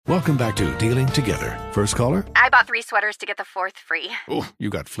Welcome back to Dealing Together. First caller? I bought 3 sweaters to get the 4th free. Oh, you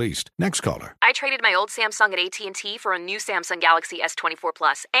got fleeced. Next caller? I traded my old Samsung at AT&T for a new Samsung Galaxy S24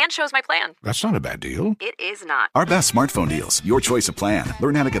 Plus and chose my plan. That's not a bad deal. It is not. Our best smartphone deals. Your choice of plan.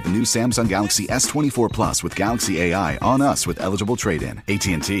 Learn how to get the new Samsung Galaxy S24 Plus with Galaxy AI on us with eligible trade-in.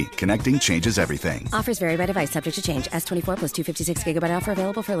 AT&T. Connecting changes everything. Offers vary by device. Subject to change. S24 plus 256 gigabyte offer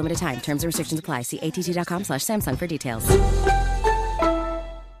available for a limited time. Terms and restrictions apply. See att.com/Samsung for details.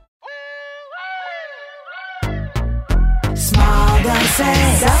 Small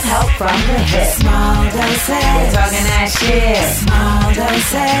doses. Self-help from the hip. Small doses. We're talking that shit. Small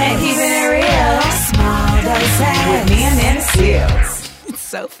doses. And keeping it real. Small doses. With me and Nana Seals. It's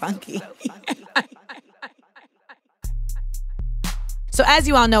so funky. So as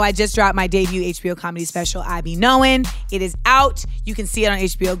you all know, I just dropped my debut HBO comedy special, I Be Knowin'. It is out. You can see it on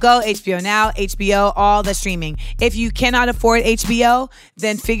HBO Go, HBO Now, HBO, all the streaming. If you cannot afford HBO,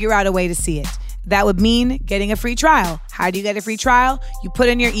 then figure out a way to see it. That would mean getting a free trial. How do you get a free trial? You put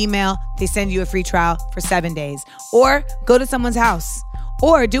in your email, they send you a free trial for 7 days. Or go to someone's house.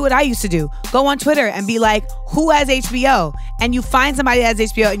 Or do what I used to do. Go on Twitter and be like, who has HBO? And you find somebody that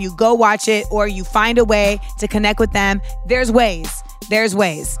has HBO and you go watch it, or you find a way to connect with them. There's ways.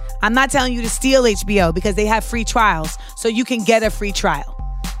 I'm not telling you to steal HBO because they have free trials, so you can get a free trial.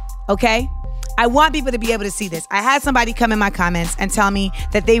 Okay? I want people to be able to see this. I had somebody come in my comments and tell me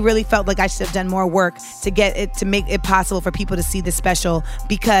that they really felt like I should have done more work to make it possible for people to see this special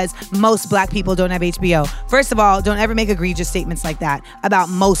because most black people don't have HBO. First of all, don't ever make egregious statements like that about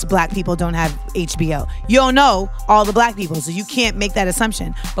most black people don't have HBO. You don't know all the black people, so you can't make that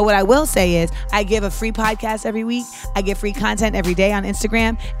assumption. But what I will say is I give a free podcast every week. I give free content every day on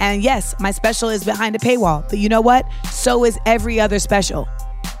Instagram. And yes, my special is behind a paywall. But you know what? So is every other special.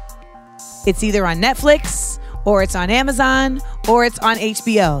 It's either on Netflix, or it's on Amazon, or it's on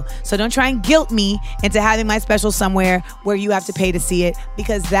HBO. So don't try and guilt me into having my special somewhere where you have to pay to see it,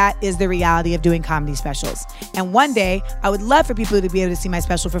 because that is the reality of doing comedy specials. And one day, I would love for people to be able to see my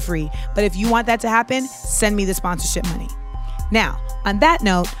special for free. But if you want that to happen, send me the sponsorship money. Now, on that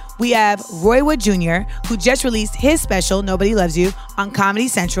note, we have Roy Wood Jr., who just released his special, Nobody Loves You, on Comedy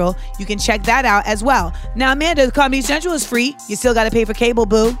Central. You can check that out as well. Now, Amanda, Comedy Central is free. You still got to pay for cable,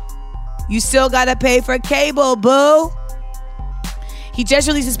 boo. You still gotta pay for cable, boo. He just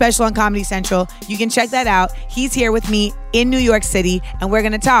released a special on Comedy Central. You can check that out. He's here with me in New York City, and we're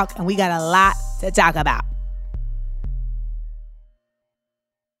gonna talk, and we got a lot to talk about.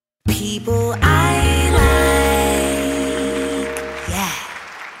 People I like. Yeah.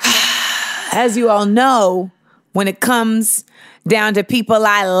 As you all know, when it comes down to people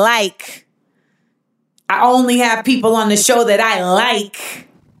I like, I only have people on the show that I like.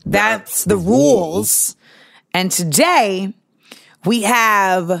 That's the rules. And today, we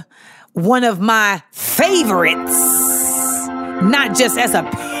have one of my favorites. Not just as a...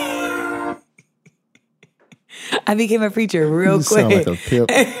 I became a preacher real you quick. Sound like a pimp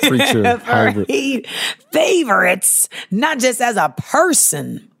preacher hybrid. Favorites, not just as a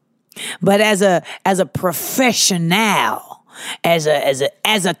person, but as a professional. As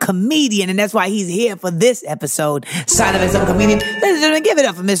a comedian, and that's why he's here for this episode. Sign up as a comedian. Ladies and gentlemen, give it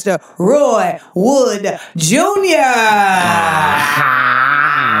up for Mr. Roy Wood Jr.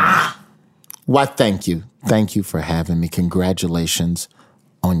 Why, thank you. Thank you for having me. Congratulations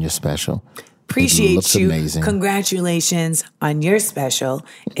on your special. Appreciate it looks you. Amazing. Congratulations on your special.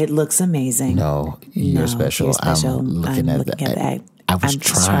 It looks amazing. No, your special. I'm looking at that. I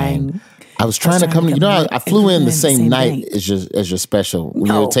was trying to come. You know, I flew in the same night as your special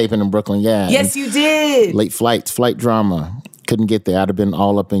when you were taping in Brooklyn. Yeah. Yes, you did. Late flight drama. Couldn't get there. I'd have been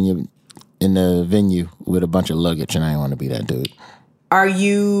all up in the venue with a bunch of luggage, and I didn't want to be that dude. Are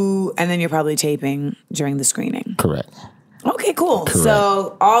you? And then you're probably taping during the screening. Correct. Okay, cool. Correct.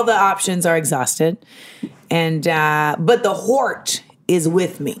 So all the options are exhausted, and but the Hort is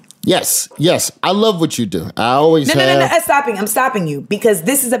with me. Yes. I love what you do. I always have. No. I'm stopping you because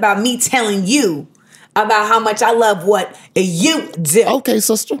this is about me telling you about how much I love what you do. Okay,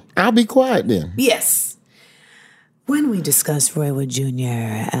 sister. I'll be quiet then. Yes. When we discuss Roy Wood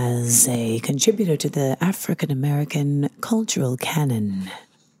Jr. as a contributor to the African American cultural canon,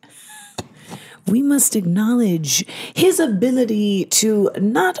 we must acknowledge his ability to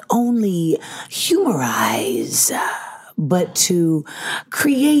not only humorize, but to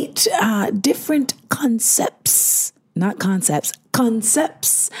create different concepts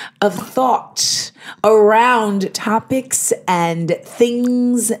of thought around topics and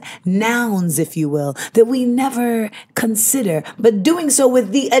things, nouns, if you will, that we never consider, but doing so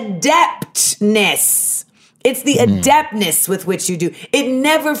with the adeptness It's the adeptness with which you do. It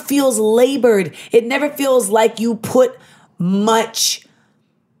never feels labored. It never feels like you put much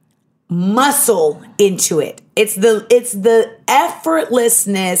muscle into it. It's the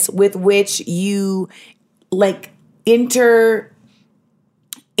effortlessness with which you like intersect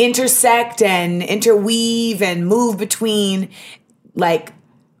and interweave and move between like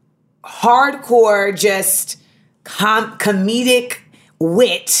hardcore just comedic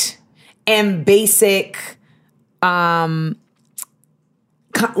wit and basic like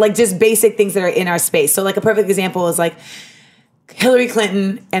just basic things that are in our space. So like a perfect example is like Hillary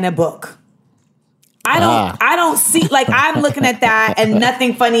Clinton and a book. I don't see, like I'm looking at that and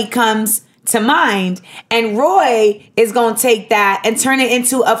nothing funny comes to mind. And Roy is going to take that and turn it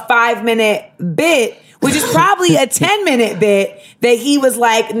into a 5-minute bit, which is probably a 10-minute bit that he was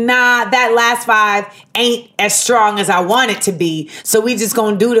like, nah, that last 5 ain't as strong as I want it to be. So we just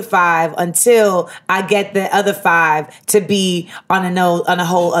going to do the 5 until I get the other 5 to be on a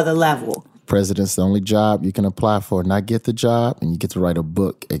whole other level. President's the only job you can apply for, not get the job, and you get to write a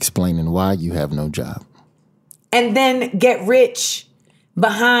book explaining why you have no job. And then get rich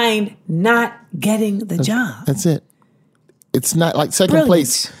behind not getting the job. That's it. It's not like second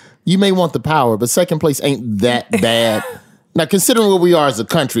place. You may want the power, but second place ain't that bad. Now, considering where we are as a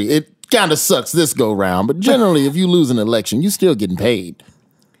country, it kind of sucks this go round. But generally, if you lose an election, you still getting paid.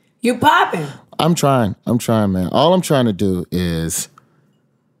 You popping. I'm trying, man. All I'm trying to do is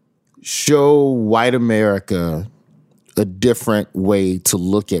show white America a different way to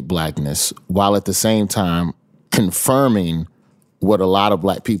look at blackness, while at the same time confirming what a lot of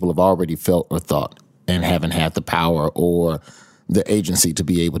black people have already felt or thought and haven't had the power or the agency to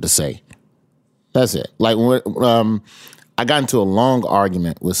be able to say. That's it. Like when I got into a long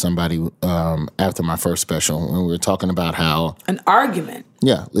argument with somebody after my first special when we were talking about how... An argument?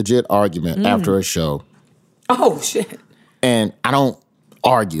 Yeah, legit argument after a show. Oh, shit. And I don't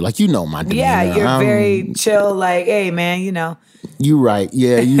argue. Like, you know my demeanor. Yeah, you're very chill, like, hey, man, you know. You right.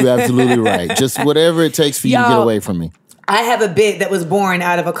 Yeah, you absolutely right. Just whatever it takes for you to get away from me. I have a bit that was born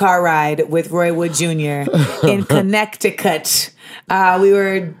out of a car ride with Roy Wood Jr. in Connecticut. We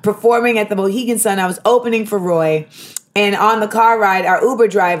were performing at the Mohegan Sun. I was opening for Roy. And on the car ride, our Uber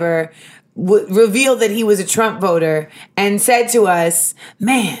driver revealed that he was a Trump voter and said to us,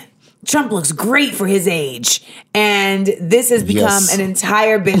 man, Trump looks great for his age. And this has become an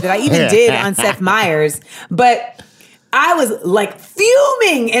entire bit that I even did on Seth Meyers. But I was like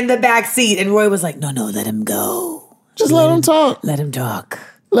fuming in the back seat. And Roy was like, no, let him go. Just let him talk. Let him talk.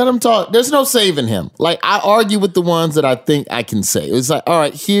 Let him talk. There's no saving him. Like, I argue with the ones that I think I can say. It's like, all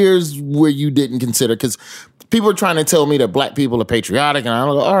right, here's where you didn't consider. Because people are trying to tell me that black people are patriotic. And I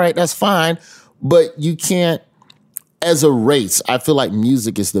go, all right, that's fine. But you can't, as a race, I feel like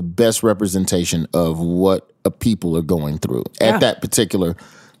music is the best representation of what a people are going through at that particular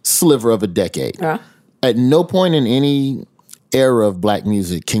sliver of a decade. Yeah. At no point in any era of black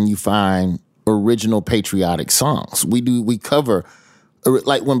music can you find original patriotic songs. We cover,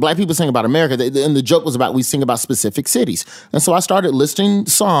 like when black people sing about America, and the joke was about we sing about specific cities. And so I started listing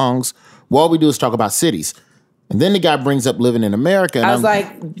songs. All we do is talk about cities. And then the guy brings up Living in America. And I was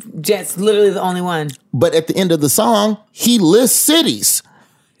like, Jet's literally the only one. But at the end of the song, he lists cities.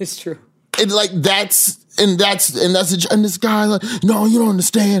 It's true. And like and this guy like, no, you don't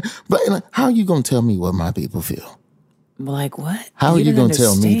understand. But like, how are you gonna tell me what my people feel? Like what? How are you gonna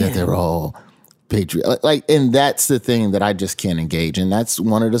tell me that they're all patriot? Like, and that's the thing that I just can't engage. And that's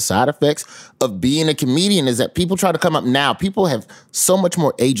one of the side effects of being a comedian is that people try to come up now. People have so much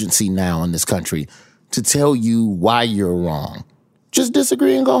more agency now in this country to tell you why you're wrong. Just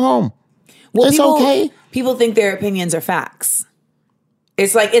disagree and go home. Well, it's okay. People think their opinions are facts.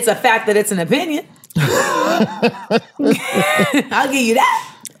 It's like, it's a fact that it's an opinion. I'll give you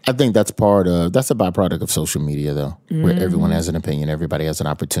that. I think that's a byproduct of social media, though, where everyone has an opinion, everybody has an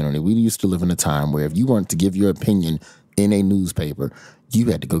opportunity. We used to live in a time where if you weren't to give your opinion in a newspaper,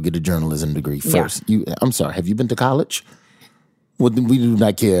 you had to go get a journalism degree first. Yeah. I'm sorry, have you been to college? Well, we do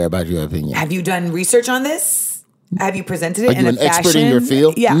not care about your opinion. Have you done research on this? Have you presented it Are you an expert in your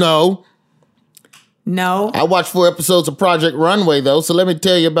field? Yeah. No. I watched 4 episodes of Project Runway, though, so let me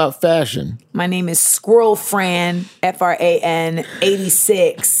tell you about fashion. My name is Squirrel Fran, Fran,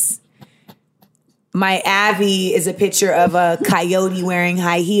 86. My Abby is a picture of a coyote wearing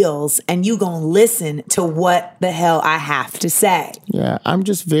high heels, and you gonna listen to what the hell I have to say. Yeah, I'm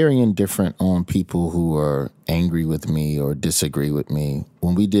just very indifferent on people who are angry with me or disagree with me.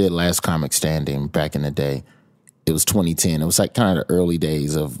 When we did Last Comic Standing back in the day, it was 2010. It was like kind of the early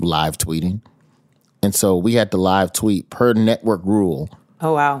days of live tweeting. And so we had to live tweet per network rule.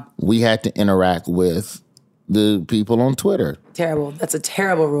 Oh, wow. We had to interact with the people on Twitter. Terrible. That's a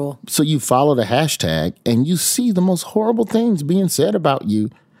terrible rule. So you follow the hashtag and you see the most horrible things being said about you.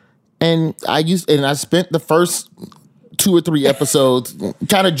 And I spent the first 2 or 3 episodes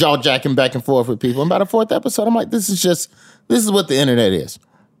kind of jaw-jacking back and forth with people. And by the 4th episode, I'm like, this is what the internet is.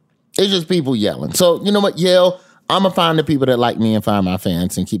 It's just people yelling. So you know what? Yell. I'm going to find the people that like me and find my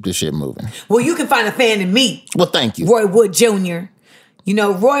fans and keep this shit moving. Well, you can find a fan in me. Well, thank you. Roy Wood Jr. You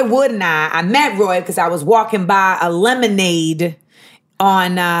know, Roy Wood and I met Roy because I was walking by a lemonade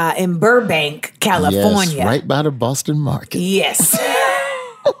in Burbank, California. Yes, right by the Boston Market. Yes.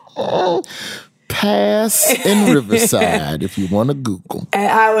 Pass in Riverside if you want to Google.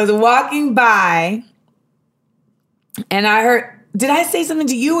 And I was walking by and I heard... Did I say something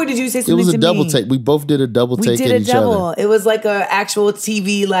to you or did you say something to me? It was a double take. We both did a double take at each other. We did a double. It was like an actual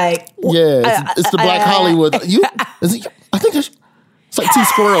TV, like... Yeah, it's the Black Hollywood. I think it's like 2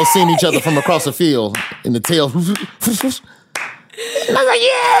 squirrels seeing each other from across the field in the tail. I was like,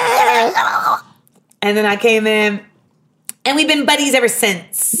 yeah! And then I came in, and we've been buddies ever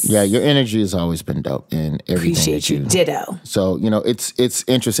since. Yeah, your energy has always been dope in everything. Appreciate you. Ditto. So, you know, it's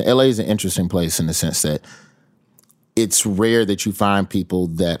interesting. LA is an interesting place in the sense that it's rare that you find people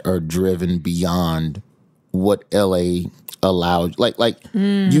that are driven beyond what LA allowed. Like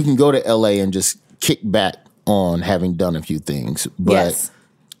you can go to LA and just kick back on having done a few things. But yes.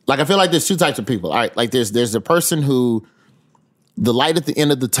 Like I feel like there's 2 types of people. All right, like there's the person who the light at the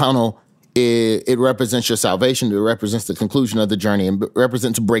end of the tunnel, it represents your salvation, it represents the conclusion of the journey, and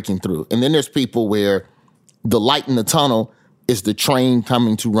represents breaking through. And then there's people where the light in the tunnel is the train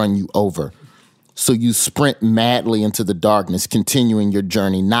coming to run you over. So you sprint madly into the darkness, continuing your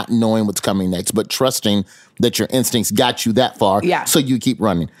journey, not knowing what's coming next, but trusting that your instincts got you that far. Yeah. So you keep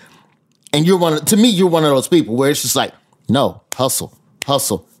running. And you're one of those people where it's just like, no, hustle.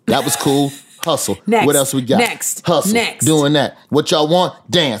 That was cool. Hustle. Next. What else we got? Next. Hustle. Next. Doing that. What y'all want?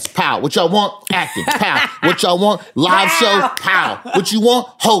 Dance. Pow. What y'all want? Acting. Pow. What y'all want? Live show. Pow. What you want?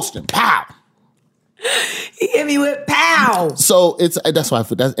 Hosting. Pow. He hit me with pow. So that's why I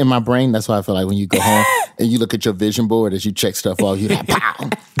feel that's in my brain. That's why I feel like when you go home and you look at your vision board as you check stuff off, you're like, pow,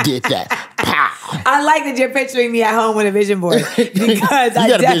 did that, pow. I like that you're picturing me at home with a vision board because you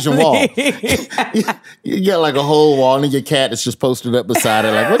got a vision wall. You got like a whole wall and your cat is just posted up beside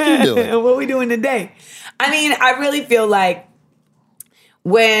it. Like, what are you doing? What are we doing today? I mean, I really feel like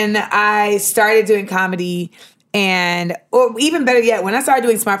when I started doing comedy, or even better yet, when I started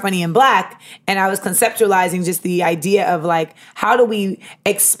doing Smart, Funny, and Black, and I was conceptualizing just the idea of like, how do we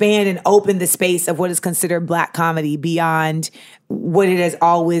expand and open the space of what is considered Black comedy beyond what it has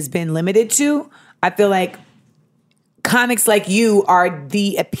always been limited to? I feel like comics like you are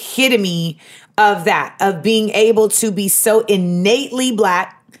the epitome of that, of being able to be so innately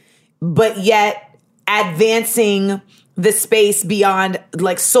Black, but yet advancing the space beyond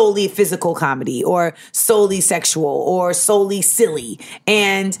like solely physical comedy or solely sexual or solely silly.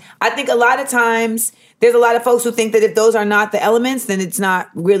 And I think a lot of times there's a lot of folks who think that if those are not the elements, then it's not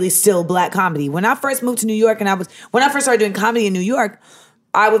really still Black comedy. When I first moved to New York when I first started doing comedy in New York,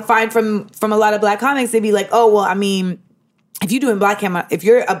 I would find from a lot of Black comics, they'd be like, oh, well, I mean, if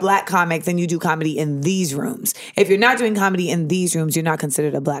you're a Black comic, then you do comedy in these rooms. If you're not doing comedy in these rooms, you're not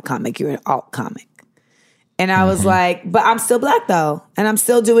considered a Black comic. You're an alt comic. And I was like, but I'm still Black though. And I'm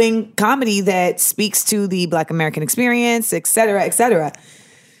still doing comedy that speaks to the Black American experience, et cetera, et cetera.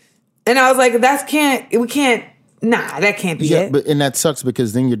 And I was like, that can't be it. And that sucks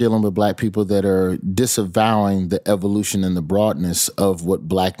because then you're dealing with Black people that are disavowing the evolution and the broadness of what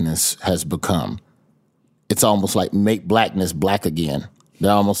Blackness has become. It's almost like make Blackness Black again. They're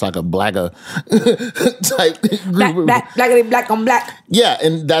almost like a blacker type group. Black on Black. Yeah,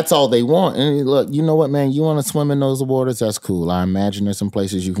 and that's all they want. And look, you know what, man? You want to swim in those waters? That's cool. I imagine there's some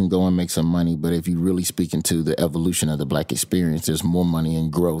places you can go and make some money. But if you're really speaking to the evolution of the Black experience, there's more money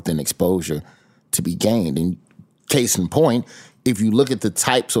and growth and exposure to be gained. And case in point, if you look at the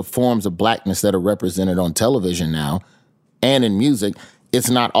types of forms of Blackness that are represented on television now and in music,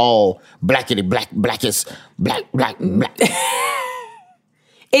 it's not all blackity black, blackest, black.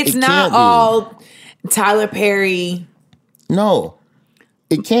 It's not all Tyler Perry. No,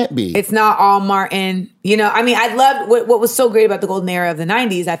 it can't be. It's not all Martin. You know, I mean, I loved what was so great about the golden era of the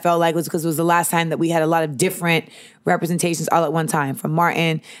 90s, I felt like, was because it was the last time that we had a lot of different representations all at one time, from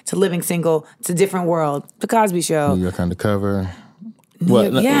Martin to Living Single to Different World, The Cosby Show. New York Undercover.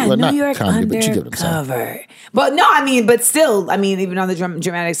 New York Undercover. But no, I mean, but still, I mean, even on the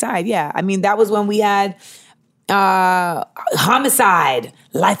dramatic side, yeah. I mean, that was when we had Homicide,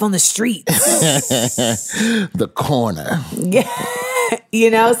 Life on the Streets. The Corner. Yeah.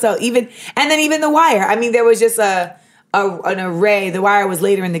 So even The Wire. I mean, there was just an array. The Wire was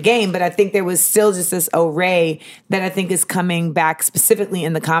later in the game, but I think there was still just this array that I think is coming back specifically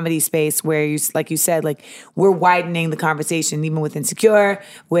in the comedy space where you, like you said, like we're widening the conversation even with Insecure,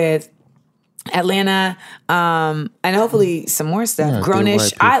 with Atlanta, and hopefully some more stuff. Yeah,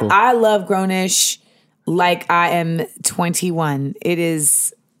 Grownish. I love Grownish like I am 21. It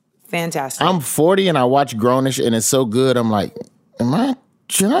is fantastic. I'm 40 and I watch Grownish and it's so good. I'm like,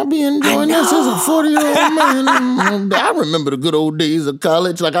 should I be enjoying this as a 40-year-old man? I remember the good old days of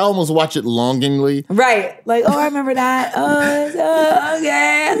college. Like I almost watch it longingly. Right. Like, I remember that.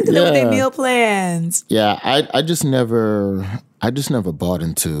 Okay. Look at them with their meal plans. Yeah, I just never bought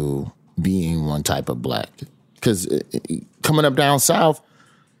into being one type of black. Because coming up down south,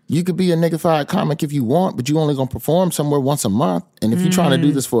 you could be a niggified comic if you want, but you only gonna perform somewhere once a month. And if you're trying to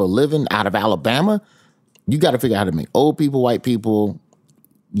do this for a living out of Alabama, you got to figure out how to make old people, white people,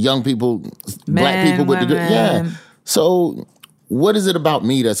 young people, black people with the So what is it about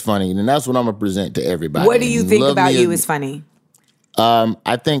me that's funny? And that's what I'm gonna present to everybody. What do you think about you is funny?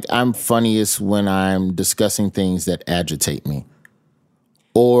 I think I'm funniest when I'm discussing things that agitate me.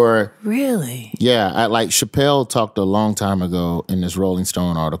 Or really? Yeah, like Chappelle talked a long time ago in this Rolling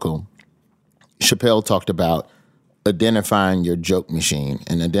Stone article. Chappelle talked about identifying your joke machine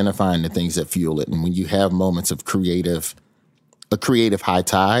and identifying the things that fuel it. And when you have moments of a creative high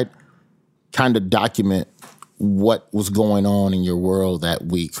tide, kind of document what was going on in your world that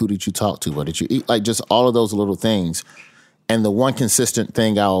week. Who did you talk to? What did you eat? Like just all of those little things. And the one consistent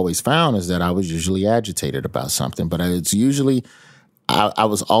thing I always found is that I was usually agitated about something, but it's usually I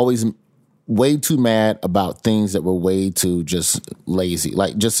was always way too mad about things that were way too just lazy,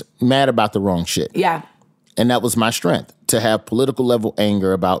 like just mad about the wrong shit. Yeah. And that was my strength, to have political level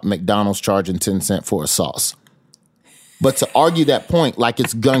anger about McDonald's charging 10 cents for a sauce. But to argue that point like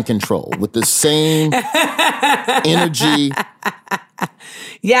it's gun control with the same energy.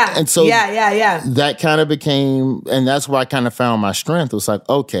 Yeah. And so yeah. That kind of became, and that's where I kind of found my strength. It was like,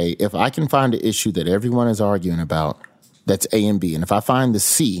 okay, if I can find an issue that everyone is arguing about, that's A and B. And if I find the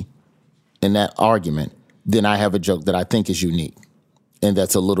C in that argument, then I have a joke that I think is unique. And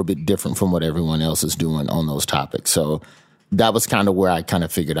that's a little bit different from what everyone else is doing on those topics. So that was kind of where I kind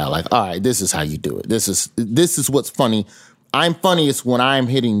of figured out, like, all right, this is how you do it. This is what's funny. I'm funniest when I'm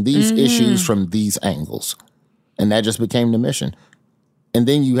hitting these issues from these angles. And that just became the mission. And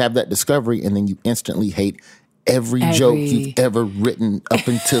then you have that discovery, and then you instantly hate every joke you've ever written up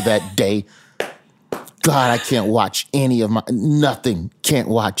until that day. God, I can't watch any of nothing. Can't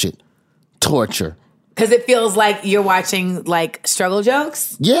watch it. Torture. Because it feels like you're watching, like, struggle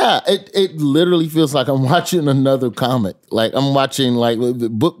jokes? Yeah, it literally feels like I'm watching another comic. Like, I'm watching, like,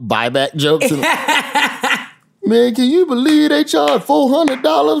 book buyback jokes. And, man, can you believe they charge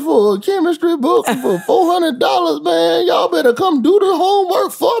 $400 for a chemistry book for $400, man? Y'all better come do the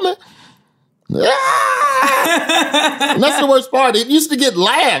homework for me. And that's the worst part. It used to get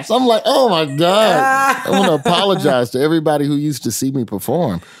laughs. I'm like, oh my God. I want to apologize to everybody who used to see me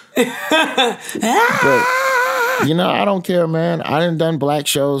perform. But, I don't care, man. I done black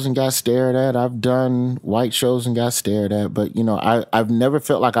shows and got stared at. I've done white shows and got stared at. But, I've never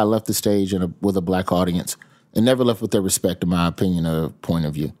felt like I left the stage with a black audience and never left with their respect of my opinion or point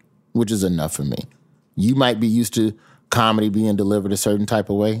of view, which is enough for me. You might be used to comedy being delivered a certain type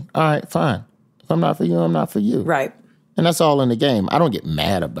of way. All right, fine. If I'm not for you, I'm not for you. Right. And that's all in the game. I don't get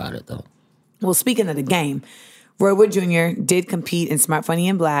mad about it, though. Well, speaking of the game, Roy Wood Jr. did compete in Smart, Funny,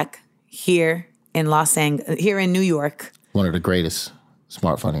 and Black here in New York. One of the greatest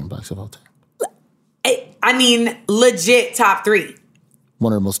Smart, Funny, and Blacks of all time. I mean, legit top 3.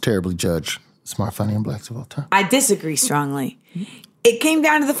 One of the most terribly judged Smart, Funny, and Blacks of all time. I disagree strongly. It came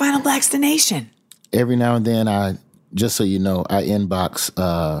down to the final Black's the Nation. Every now and then, just so you know, I inbox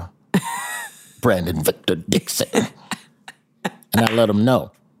Brandon Victor Dixon. And I let him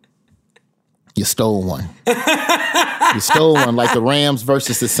know. You stole one. You stole one, like the Rams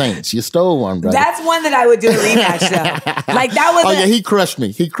versus the Saints. You stole one, brother. That's one that I would do a rematch, though. Like, that was he crushed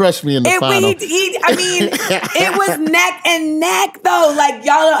me. He crushed me in the final. It was neck and neck, though. Like,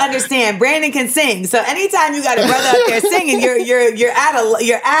 y'all don't understand. Brandon can sing. So anytime you got a brother up there singing, you're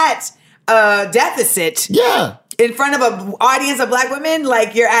at a deficit. Yeah. In front of an audience of black women,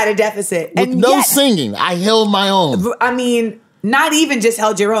 like, you're at a deficit. With no singing. I held my own. I mean, not even just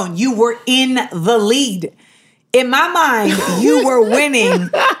held your own. You were in the lead. in my mind, you were winning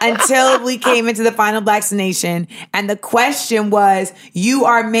until we came into the final Blacks Nation. And the question was, you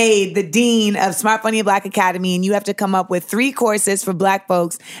are made the dean of Smart Funny Black Academy, and you have to come up with 3 courses for Black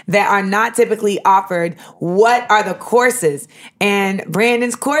folks that are not typically offered. What are the courses? And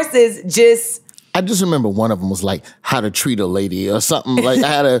Brandon's courses I just remember one of them was like how to treat a lady or something like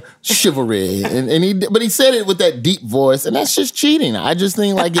how to chivalry, but he said it with that deep voice, and that's just cheating. I just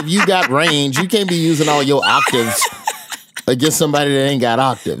think like if you got range, you can't be using all your octaves against somebody that ain't got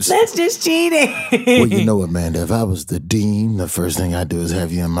octaves. That's just cheating. Well, you know, Amanda, if I was the dean, the first thing I'd do is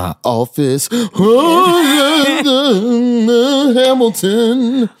have you in my office.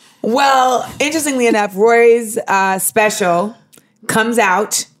 Hamilton. Well, interestingly enough, Roy's special comes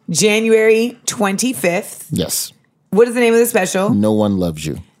out January 25th. Yes. What is the name of the special? No One Loves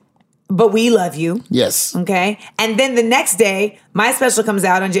You. But We Love You. Yes. Okay. And then the next day, my special comes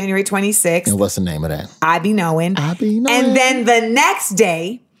out on January 26th. And what's the name of that? I Be Knowin'. I Be Knowin'. And then the next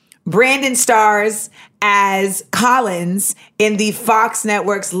day, Brandon stars as Collins in the Fox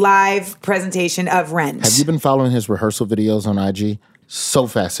Network's live presentation of Rent. Have you been following his rehearsal videos on IG? So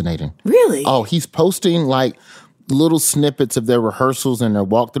fascinating. Really? Oh, he's posting like little snippets of their rehearsals and their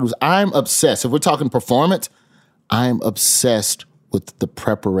walkthroughs. I'm obsessed. If we're talking performance, I'm obsessed with the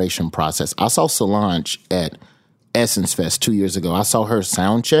preparation process. I saw Solange at Essence Fest 2 years ago. I saw her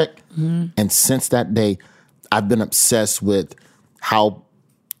sound check. And since that day, I've been obsessed with how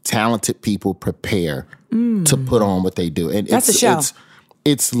talented people prepare to put on what they do. And That's a show.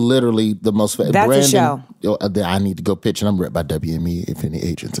 It's literally the most... That's a show. I need to go pitch, and I'm read by WME if any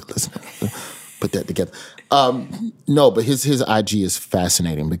agents are listening. Put that together. No, but his IG is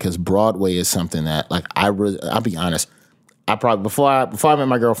fascinating because Broadway is something that, like, I'll be honest, I probably, before I met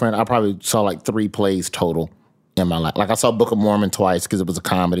my girlfriend, I probably saw like 3 plays total in my life. Like, I saw Book of Mormon twice because it was a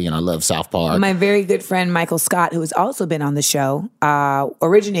comedy and I love South Park. My very good friend Michael Scott, who has also been on the show,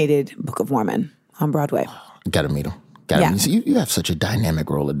 originated Book of Mormon on Broadway. Gotta meet him. Yeah. You have such a dynamic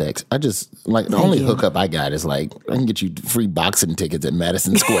Rolodex. I just, like, the only hookup I got is, like, I can get you free boxing tickets at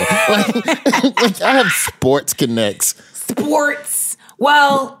Madison Square. like, I have sports connects. Sports.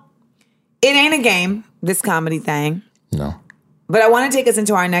 Well, it ain't a game, this comedy thing. No. But I want to take us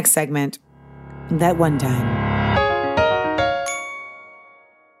into our next segment. That one time.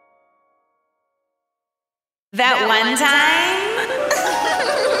 That one time?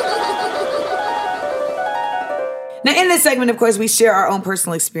 Now, in this segment, of course, we share our own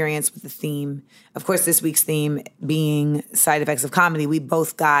personal experience with the theme. Of course, this week's theme being side effects of comedy. We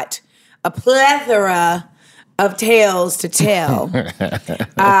both got a plethora of tales to tell.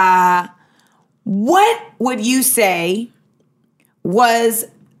 What would you say was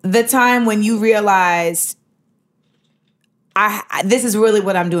the time when you realized, this is really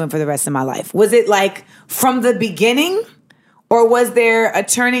what I'm doing for the rest of my life? Was it like from the beginning? Or was there a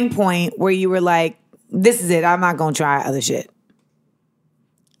turning point where you were like, this is it, I'm not going to try other shit?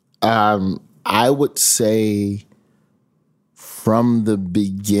 I would say from the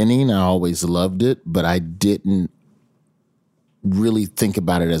beginning, I always loved it, but I didn't really think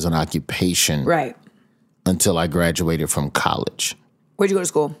about it as an occupation. Right. Until I graduated from college. Where'd you go to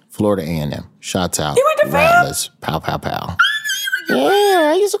school? Florida A&M. Shouts out. You went to Rattlers. Pow, pow, pow.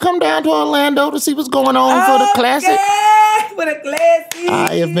 Yeah, I used to come down to Orlando to see what's going on for the classic. For the classic.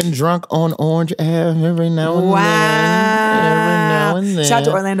 I have been drunk on Orange Ave every now and then. Every now and then. Shout out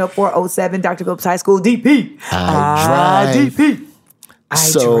to Orlando 407, Dr. Phillips High School, DP. I drive. DP.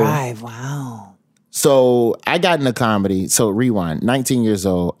 I drive, wow. So I got into comedy. So rewind, 19 years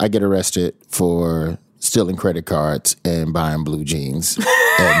old, I get arrested for stealing credit cards and buying blue jeans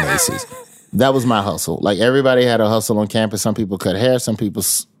at Macy's. That was my hustle. Like, everybody had a hustle on campus. Some people cut hair. Some people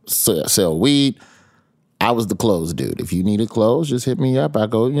sell weed. I was the clothes dude. If you needed clothes, just hit me up. I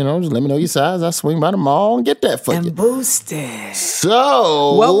go, just let me know your size. I swing by the mall and get that for you. And boost it.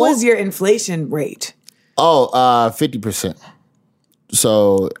 So. What was your inflation rate? 50%.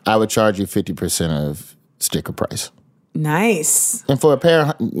 So I would charge you 50% of sticker price. Nice. And for a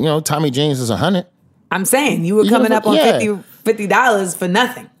pair, Tommy jeans is $100. I'm saying you were coming up on $50 for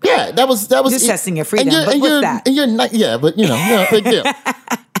nothing. Yeah, that was just testing your freedom. But what's that? And you're not, but big deal.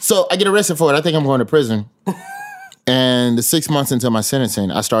 So I get arrested for it. I think I'm going to prison. And the 6 months into my sentencing,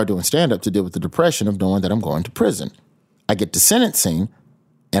 I started doing stand-up to deal with the depression of knowing that I'm going to prison. I get to sentencing,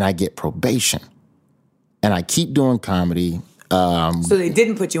 and I get probation. And I keep doing comedy. So they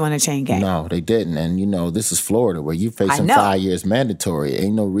didn't put you on a chain gang? No, they didn't. And, this is Florida where you're facing 5 years mandatory.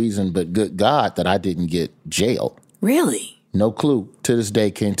 Ain't no reason but good God that I didn't get jail. Really? No clue. To this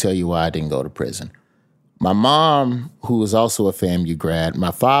day, can't tell you why I didn't go to prison. My mom, who was also a FAMU grad,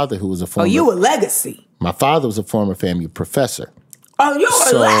 my father, who was a former... Oh, you a legacy. My father was a former FAMU professor. Oh, you're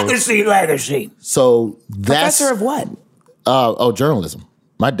a legacy. So that's... Professor of what? Journalism.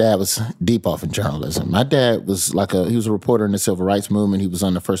 My dad was deep off in journalism. My dad was he was a reporter in the civil rights movement. He was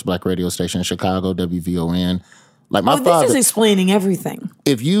on the first black radio station in Chicago, WVON. Like my father. This is explaining everything.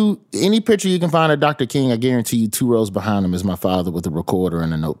 Any picture you can find of Dr. King, I guarantee you 2 rows behind him is my father with a recorder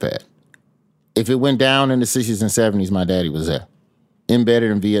and a notepad. If it went down in the 60s and 70s, my daddy was there.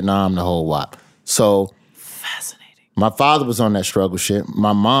 Embedded in Vietnam, the whole wop. So fascinating. My father was on that struggle shit.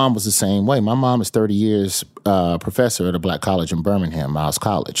 My mom was the same way. My mom is 30 years professor at a black college in Birmingham, Miles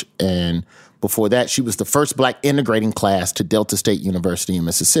College. And before that, she was the first black integrating class to Delta State University in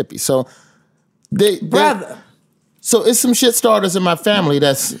Mississippi. So So it's some shit starters in my family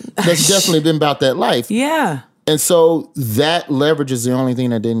that's definitely been about that life. Yeah. And so that leverage is the only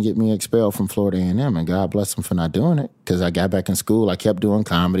thing that didn't get me expelled from Florida A&M, and God bless them for not doing it, because I got back in school, I kept doing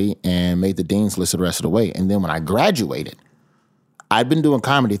comedy, and made the dean's list the rest of the way. And then when I graduated, I'd been doing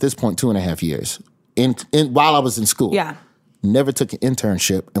comedy at this point 2.5 years while I was in school. Yeah. Never took an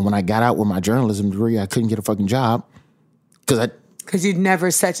internship, and when I got out with my journalism degree, I couldn't get a fucking job because you'd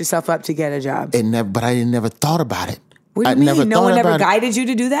never set yourself up to get a job. But I never thought about it. What do you mean? No one ever guided you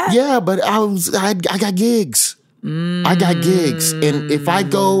to do that? Yeah, but I got gigs. I got gigs. And if I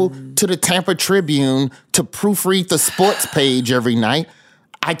go to the Tampa Tribune to proofread the sports page every night,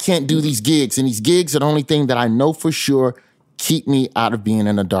 I can't do these gigs. And these gigs are the only thing that I know for sure keep me out of being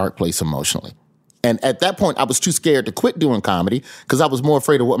in a dark place emotionally. And at that point, I was too scared to quit doing comedy because I was more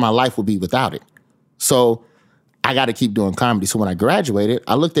afraid of what my life would be without it. So I got to keep doing comedy. So when I graduated,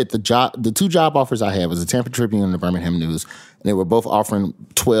 I looked at the 2 job offers I had was the Tampa Tribune and the Birmingham News, and they were both offering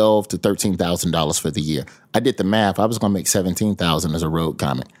 $12,000 to $13,000 for the year. I did the math. I was going to make $17,000 as a road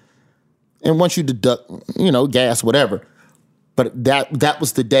comic. And once you deduct, gas, whatever. But that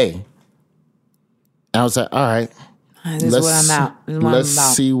was the day. And I was like, all right. This is what I'm out. Let's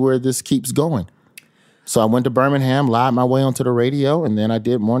see where this keeps going. So I went to Birmingham, lied my way onto the radio, and then I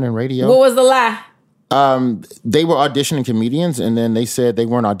did morning radio. What was the lie? They were auditioning comedians, and then they said they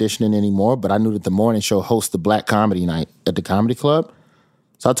weren't auditioning anymore, but I knew that the morning show hosts the Black Comedy Night at the Comedy Club.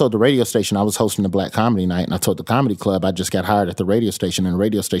 So I told the radio station I was hosting the Black Comedy Night, and I told the Comedy Club I just got hired at the radio station, and the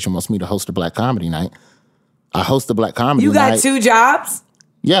radio station wants me to host the Black Comedy Night. I host the Black Comedy Night. You got 2 jobs?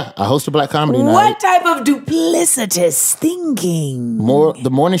 Yeah, I host the Black Comedy Night. What type of duplicitous thinking? The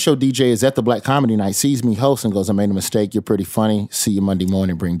morning show DJ is at the Black Comedy Night, sees me host and goes, I made a mistake, you're pretty funny, see you Monday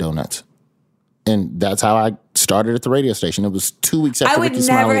morning, bring donuts. And that's how I started at the radio station. It was 2 weeks after Ricky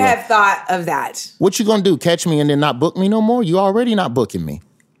Smiley. I would never have thought of that. What you gonna do, catch me and then not book me no more? You already not booking me.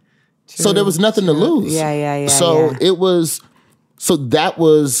 True, so there was nothing to lose. Yeah. So that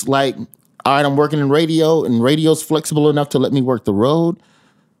was like, all right, I'm working in radio, and radio's flexible enough to let me work the road.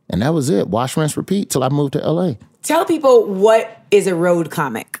 And that was it. Wash, rinse, repeat till I moved to LA. Tell people, what is a road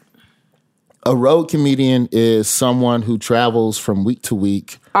comic? A road comedian is someone who travels from week to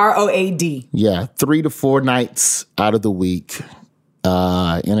week. ROAD. Yeah, 3 to 4 nights out of the week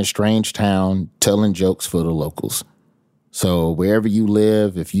in a strange town telling jokes for the locals. So wherever you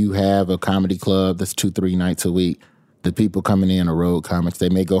live, if you have a comedy club that's 2-3 nights a week, the people coming in are road comics. They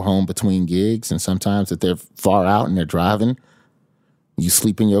may go home between gigs, and sometimes if they're far out and they're driving, you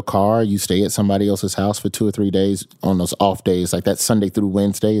sleep in your car, you stay at somebody else's house for 2 or 3 days on those off days. Like that Sunday through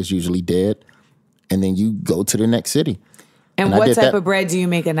Wednesday is usually dead. And then you go to the next city. And what type of bread do you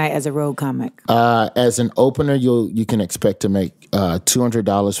make a night as a road comic? As an opener, you can expect to make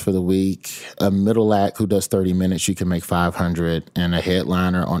 $200 for the week. A middle act who does 30 minutes, you can make $500. And a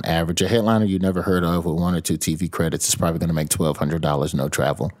headliner on average, a headliner you never heard of with 1 or 2 TV credits is probably going to make $1,200, no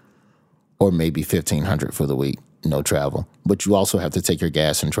travel. Or maybe $1,500 for the week, no travel. But you also have to take your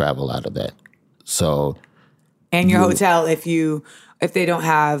gas and travel out of that. So, and your hotel if they don't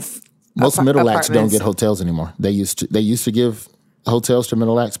have. Most middle acts don't get hotels anymore. They used to give hotels to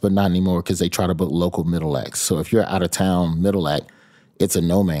middle acts, but not anymore because they try to book local middle acts. So if you're out of town middle act, it's a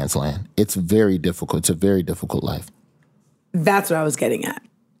no man's land. It's very difficult. It's a very difficult life. That's what I was getting at.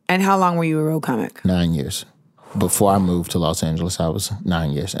 And how long were you a road comic? 9 years. Before I moved to Los Angeles, I was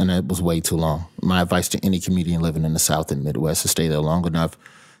 9 years, and it was way too long. My advice to any comedian living in the South and Midwest is stay there long enough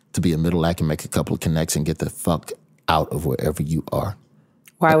to be a middle act and make a couple of connects and get the fuck out of wherever you are.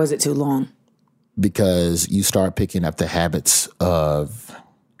 Why was it too long? Because you start picking up the habits of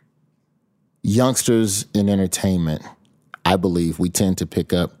youngsters in entertainment. I believe we tend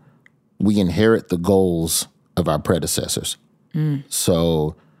to we inherit the goals of our predecessors.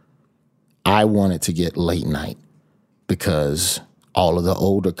 So I wanted to get late night because all of the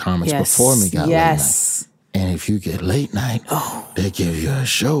older comics before me got late night. And if you get late night, they give you a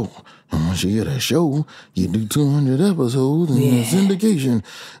show. once you get a show, you do 200 episodes and syndication,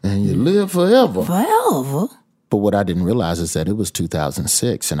 and you live forever. Forever. But what I didn't realize is that it was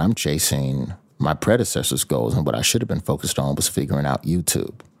 2006, and I'm chasing my predecessor's goals, and what I should have been focused on was figuring out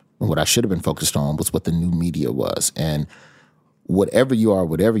YouTube. And what I should have been focused on was what the new media was. And whatever you are,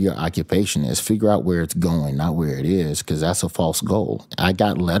 whatever your occupation is, figure out where it's going, not where it is, because that's a false goal. I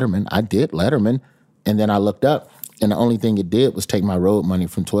got Letterman. I did Letterman, and then I looked up, and the only thing it did was take my road money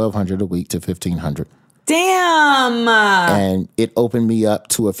from $1,200 a week to $1,500. Damn. And it opened me up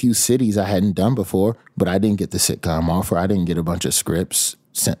to a few cities I hadn't done before, but I didn't get the sitcom offer. I didn't get a bunch of scripts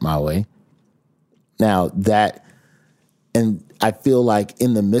sent my way. Now and I feel like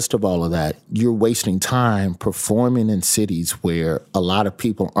in the midst of all of that, you're wasting time performing in cities where a lot of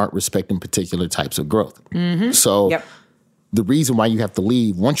people aren't respecting particular types of growth. Mm-hmm. So the reason why you have to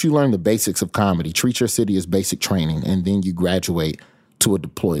leave, once you learn the basics of comedy, treat your city as basic training, and then you graduate to a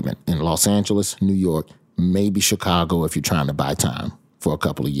deployment in Los Angeles, New York, maybe Chicago if you're trying to buy time for a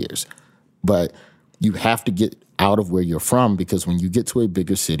couple of years. But you have to get out of where you're from, because when you get to a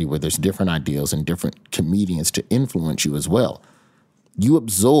bigger city where there's different ideals and different comedians to influence you as well, you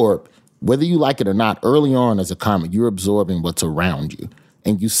absorb, whether you like it or not, early on as a comic, you're absorbing what's around you.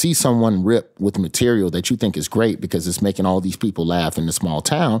 And you see someone rip with material that you think is great because it's making all these people laugh in the small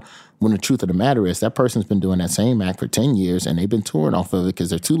town, when the truth of the matter is that person's been doing that same act for 10 years and they've been touring off of it because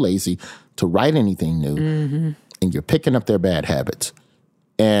they're too lazy to write anything new. Mm-hmm. And you're picking up their bad habits.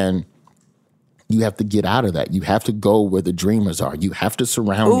 And you have to get out of that. You have to go where the dreamers are. You have to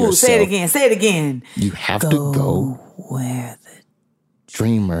surround yourself. Say it again. Say it again. You have to go where the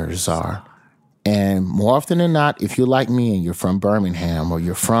dreamers are. And more often than not, if you're like me and you're from Birmingham or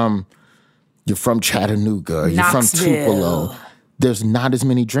you're from Chattanooga or you're from Tupelo, there's not as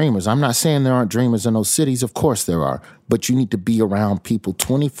many dreamers. I'm not saying there aren't dreamers in those cities. Of course there are. But you need to be around people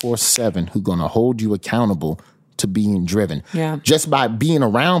 24/7 who are going to hold you accountable to being driven. Yeah. Just by being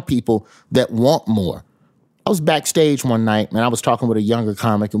around people that want more. I was backstage one night, and I was talking with a younger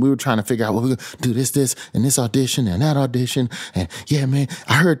comic, and we were trying to figure out, well, we're going to do this, and this audition, and that audition. And yeah, man,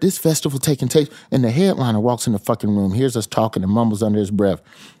 I heard this festival taking place. And the headliner walks in the fucking room, hears us talking, and mumbles under his breath,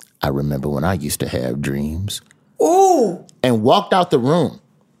 I remember when I used to have dreams. Ooh. And walked out the room.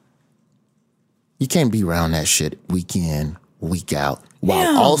 You can't be around that shit week in, week out,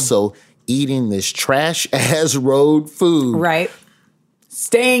 while also eating this trash-ass road food. Right.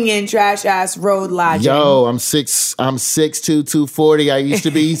 Staying in trash-ass road lodging. Yo, I'm 6'2", 240. I used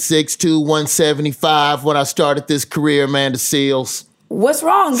to be 6'2", 175 when I started this career, Amanda Seales. What's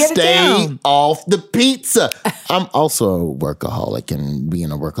wrong? Get it down. Stay off the pizza. I'm also a workaholic, and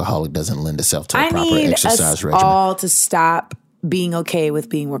being a workaholic doesn't lend itself to a proper exercise regimen. I need us all to stop being okay with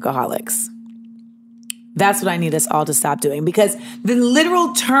being workaholics. That's what I need us all to stop doing, because the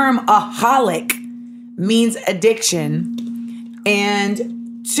literal term aholic means addiction.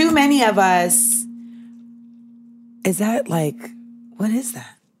 And too many of us, is that like, what is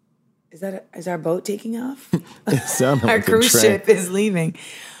that? Is our boat taking off? Our cruise ship is leaving.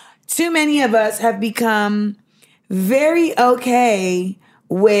 Too many of us have become very okay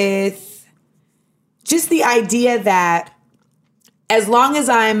with just the idea that as long as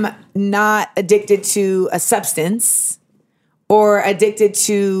I'm not addicted to a substance or addicted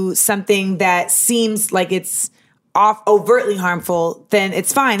to something that seems like it's overtly harmful, then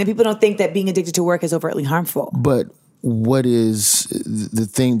it's fine. And people don't think that being addicted to work is overtly harmful. But what is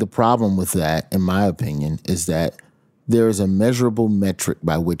the problem with that, in my opinion, is that there is a measurable metric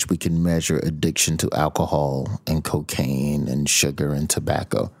by which we can measure addiction to alcohol and cocaine and sugar and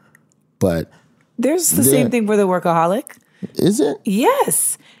tobacco. But there's the same thing for the workaholic. Is it?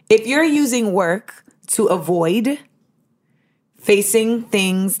 Yes. If you're using work to avoid facing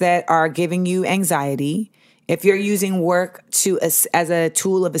things that are giving you anxiety, if you're using work as a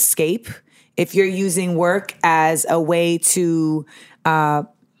tool of escape, if you're using work as a way to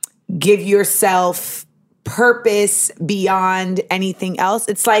give yourself purpose beyond anything else,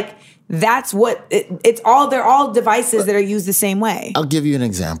 it's like that's what they're all devices that are used the same way. I'll give you an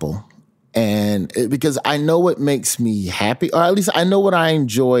example. And because I know what makes me happy, or at least I know what I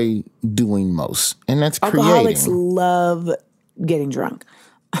enjoy doing most, and that's creating. Alcoholics love getting drunk.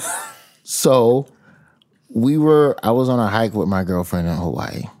 So I was on a hike with my girlfriend in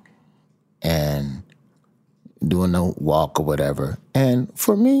Hawaii and doing a walk or whatever. And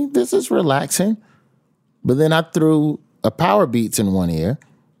for me, this is relaxing. But then I threw a Power Beats in one ear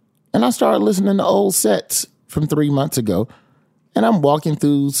and I started listening to old sets from 3 months ago. And I'm walking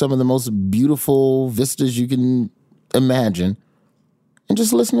through some of the most beautiful vistas you can imagine and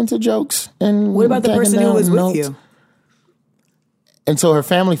just listening to jokes. And what about the person who was with you? And so her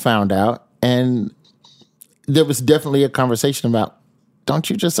family found out, and there was definitely a conversation about, don't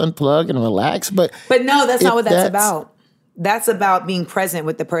you just unplug and relax? But no, that's not what that's about. That's about being present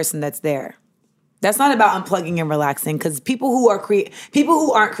with the person that's there. That's not about unplugging and relaxing, because people who aren't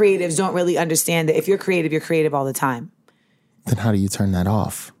creatives don't really understand that if you're creative all the time. Then how do you turn that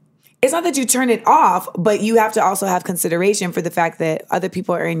off? It's not that you turn it off, but you have to also have consideration for the fact that other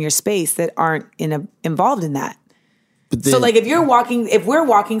people are in your space that aren't involved in that. So like if we're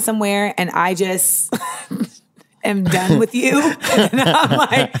walking somewhere and I just am done with you, and I'm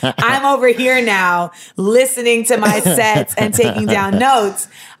like, I'm over here now listening to my sets and taking down notes,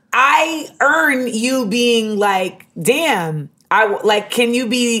 I earn you being like, damn, can you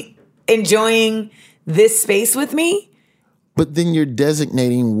be enjoying this space with me? But then you're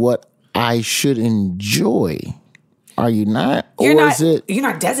designating what I should enjoy. Are you not? You're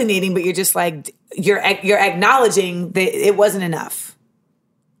not designating, but you're just like, you're acknowledging that it wasn't enough.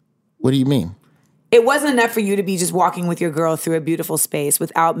 What do you mean? It wasn't enough for you to be just walking with your girl through a beautiful space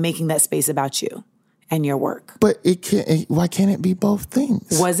without making that space about you and your work. But why can't it be both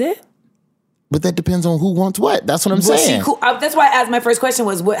things? Was it? But that depends on who wants what. That's what I'm saying. She cool? That's why I asked my first question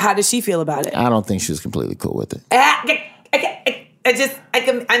was, how does she feel about it? I don't think she was completely cool with it.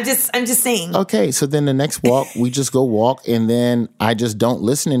 I'm just saying. Okay, so then the next walk, we just go walk, and then I just don't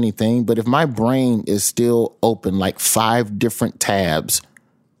listen to anything. But if my brain is still open, like 5 different tabs,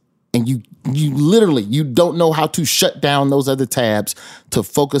 and you literally, you don't know how to shut down those other tabs to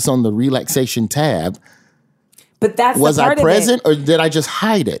focus on the relaxation tab. But that's was the part I present, of it. or did I just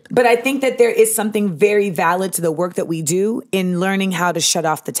hide it? But I think that there is something very valid to the work that we do in learning how to shut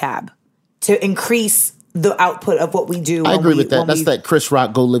off the tab, to increase the output of what we do. I agree with that. That's that Chris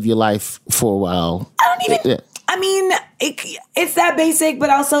Rock, go live your life for a while. I don't even, I mean, it's that basic, but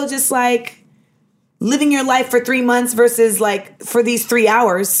also just like living your life for 3 months versus like for these 3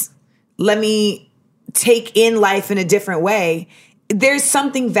 hours, let me take in life in a different way. There's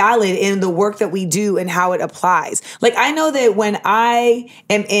something valid in the work that we do and how it applies. Like, I know that when I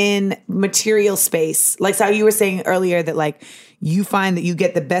am in material space, like how you were saying earlier, that like you find that you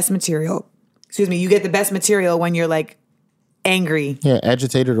get the best material. You get the best material when you're like angry. Yeah,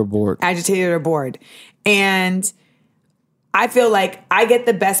 agitated or bored. And I feel like I get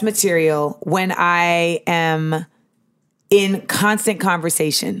the best material when I am in constant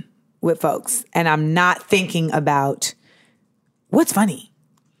conversation with folks and I'm not thinking about what's funny.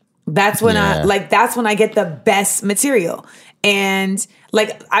 That's when that's when I get the best material. And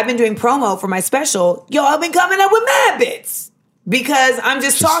like, I've been doing promo for my special. I've been coming up with mad bits. Because I'm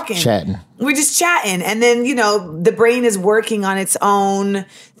just talking. Chatting. We're just chatting. And then, the brain is working on its own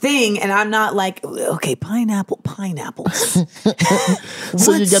thing. And I'm not like, okay, pineapples. So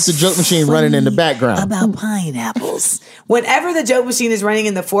you got the joke machine running in the background. About pineapples. Whenever the joke machine is running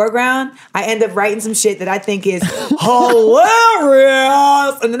in the foreground, I end up writing some shit that I think is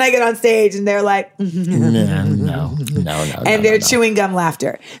hilarious. And then I get on stage and they're like, no. And they're chewing gum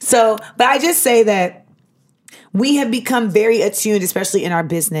laughter. So, but I just say that we have become very attuned, especially in our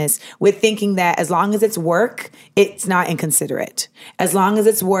business, with thinking that as long as it's work, it's not inconsiderate. As long as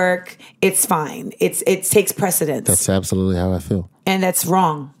it's work, it's fine. It takes precedence. That's absolutely how I feel. And that's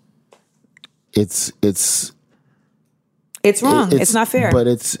wrong. It's wrong. It's not fair. But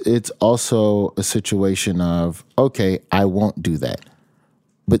it's also a situation of, okay, I won't do that.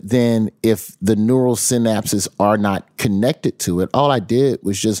 But then if the neural synapses are not connected to it, all I did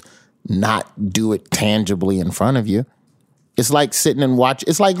was just not do it tangibly in front of you. It's like sitting and watch.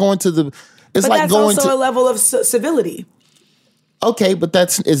 It's like going to the. It's but like that's going also to a level of civility. Okay, but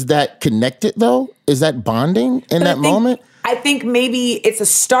is that connected though? Is that bonding in that moment? I think maybe it's a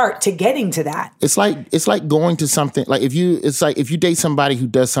start to getting to that. It's like going to something like if you date somebody who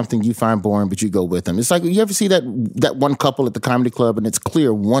does something you find boring, but you go with them. It's like, you ever see that one couple at the comedy club, and it's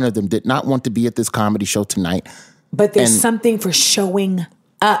clear one of them did not want to be at this comedy show tonight. But there's something for showing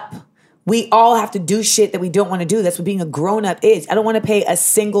up. We all have to do shit that we don't want to do. That's what being a grown-up is. I don't want to pay a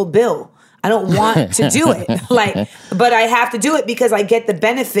single bill. I don't want to do it. But I have to do it because I get the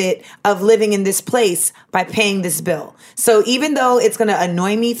benefit of living in this place by paying this bill. So even though it's going to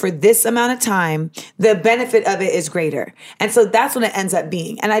annoy me for this amount of time, the benefit of it is greater. And so that's what it ends up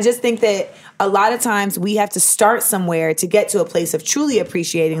being. And I just think that a lot of times we have to start somewhere to get to a place of truly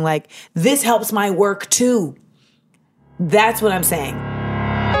appreciating, like, this helps my work too. That's what I'm saying.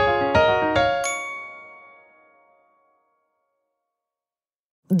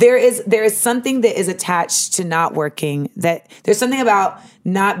 There is something that is attached to not working, that there's something about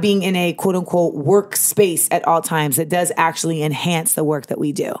not being in a quote unquote workspace at all times that does actually enhance the work that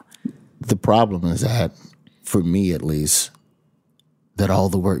we do. The problem is that, for me at least, that all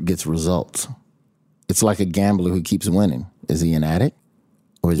the work gets results. It's like a gambler who keeps winning. Is he an addict?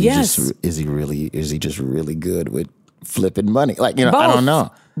 Or is he just really good with flipping money? Like, you know, Both. I don't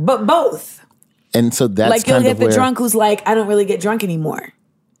know. But both. And so that's like, you'll kind get of the where, drunk who's like, I don't really get drunk anymore.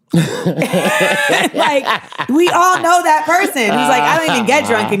 Like, we all know that person who's like, I don't even get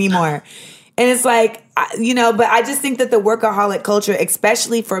drunk anymore. And it's like, you know, but I just think that the workaholic culture,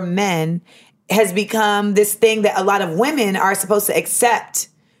 especially for men, has become this thing that a lot of women are supposed to accept.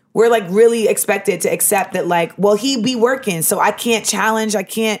 We're like really expected to accept that, like, well, he be working, so I can't challenge, I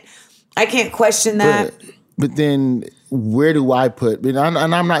can't question that. But then where do I put, and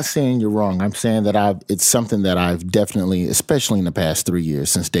I'm not saying you're wrong. I'm saying that it's something that I've definitely, especially in the past 3 years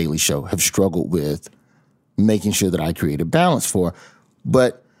since Daily Show, have struggled with making sure that I create a balance for.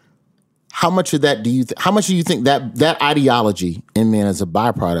 But how much of that do you think that ideology in men is a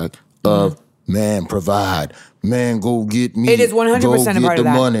byproduct of man provide, man go get me, it is 100% go a get part the of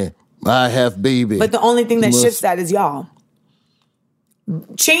that. money, I have baby. But the only thing that shifts that is y'all.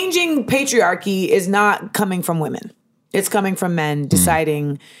 Changing patriarchy is not coming from women. It's coming from men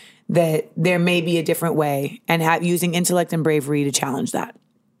deciding that there may be a different way and using intellect and bravery to challenge that.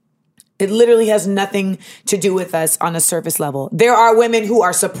 It literally has nothing to do with us on a surface level. There are women who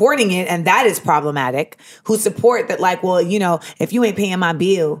are supporting it, and that is problematic, who support that, like, well, you know, if you ain't paying my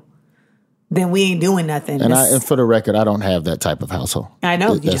bill, then we ain't doing nothing. And for the record, I don't have that type of household. I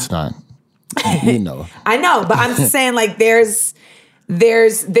know. That's not, you know. I know, but I'm just saying, like, there's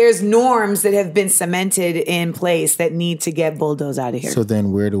norms that have been cemented in place that need to get bulldozed out of here. So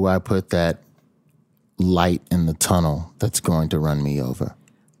then where do I put that light in the tunnel that's going to run me over?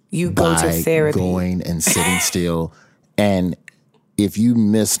 You go to therapy. Going and sitting still. And if you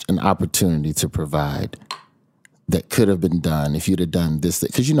missed an opportunity to provide that could have been done, if you'd have done this,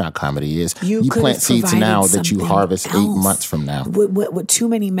 because you know how comedy is. You plant seeds now that you harvest 8 months from now. What too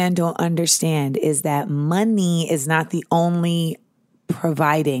many men don't understand is that money is not the only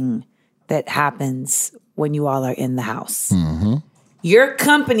providing that happens when you all are in the house. Mm-hmm. Your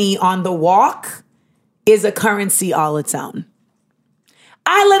company on the walk is a currency all its own.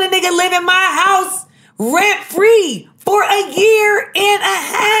 I let a nigga live in my house rent free for a year and a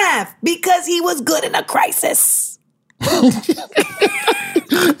half because he was good in a crisis.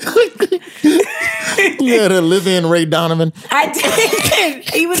 You had to live in Ray Donovan. I did.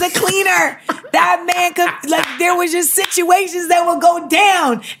 He was a cleaner. That man could, like, there was just situations that would go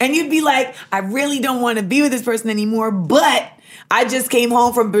down and you'd be like, I really don't want to be with this person anymore, but I just came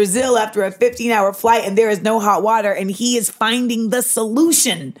home from Brazil after a 15-hour flight and there is no hot water and he is finding the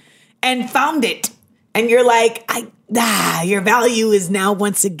solution and found it. And you're like, your value is now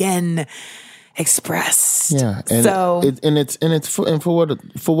once again expressed. Yeah, and so for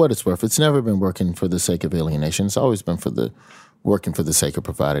what it's worth, it's never been working for the sake of alienation. It's always been working for the sake of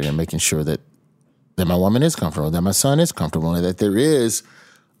providing and making sure that my woman is comfortable, that my son is comfortable, and that there is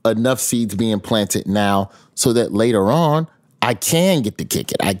enough seeds being planted now so that later on I can get to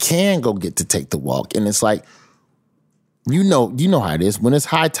kick it. I can go get to take the walk. And it's like, you know how it is. When it's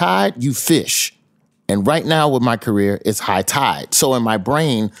high tide, you fish. And right now with my career, it's high tide. So in my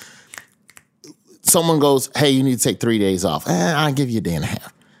brain, someone goes, hey, you need to take 3 days off. I'll give you a day and a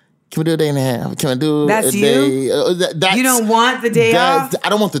half. Can we do a day and a half? Can I do that's a you? day? You don't want the day off? I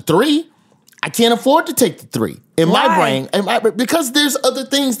don't want the 3. I can't afford to take the 3. In Why? my brain, because there's other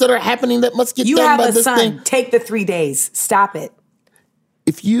things that are happening that must get done by this thing. You have a son. Take the 3 days. Stop it.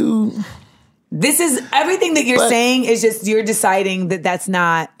 This is everything that you're saying is just you're deciding that that's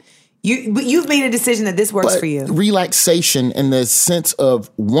not you. But you've made a decision that this works for you. Relaxation in the sense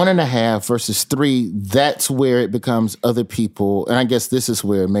of 1.5 versus 3. That's where it becomes other people, and I guess this is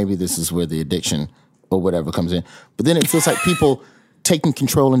where the addiction or whatever comes in. But then it feels like people taking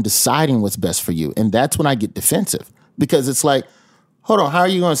control and deciding what's best for you, and that's when I get defensive because it's like, hold on, how are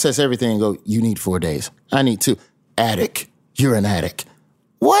you going to assess everything and go? You need 4 days. I need 2. Addict. You're an addict.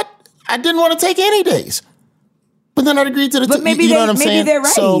 What? I didn't want to take any days. But then I'd agree to the But maybe you know what I'm saying? They're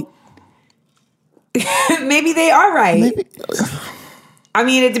right. So, maybe they are right. I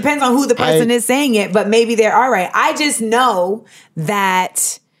mean, it depends on who the person is saying it, but maybe they are right. I just know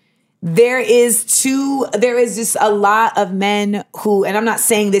that there is just a lot of men who, and I'm not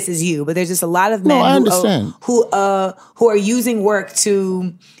saying this is you, but there's just a lot of men who are using work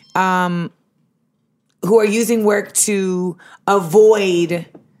to avoid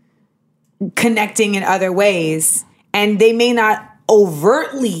connecting in other ways, and they may not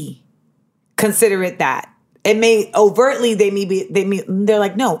overtly consider it that. It may overtly they're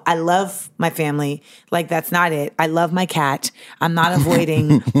like, no, I love my family. Like, that's not it. I love my cat. I'm not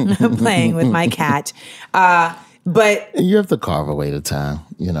avoiding playing with my cat. But you have to carve away the time.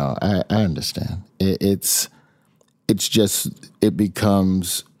 You know, I understand. It's just, it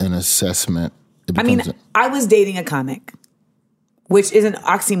becomes an assessment. I was dating a comic, which is an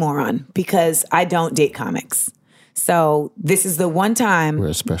oxymoron because I don't date comics. So this is the one time We're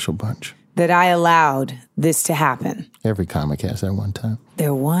a special bunch. that I allowed this to happen. Every comic has that one time.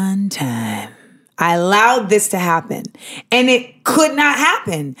 There one time I allowed this to happen, and it could not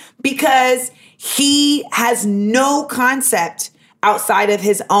happen because he has no concept outside of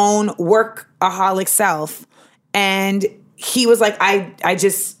his own workaholic self. And he was like, I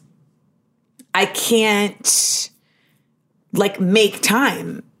can't like make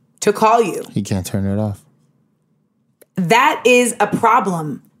time to call you. He can't turn it off. That is a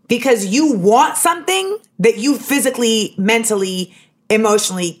problem because you want something that you physically, mentally,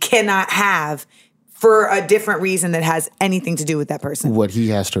 emotionally cannot have for a different reason that has anything to do with that person. What he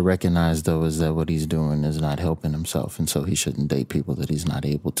has to recognize, though, is that what he's doing is not helping himself. And so he shouldn't date people that he's not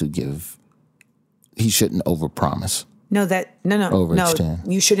able to give. He shouldn't overpromise. No.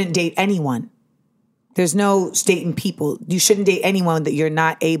 Overextend. You shouldn't date anyone. There's no dating people. You shouldn't date anyone that you're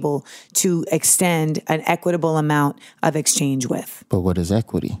not able to extend an equitable amount of exchange with. But what is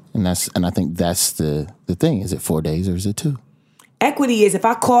equity? And I think that's the thing. Is it 4 days or is it 2? Equity is if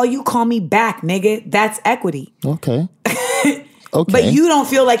I call you, call me back, nigga. That's equity. Okay. Okay. But you don't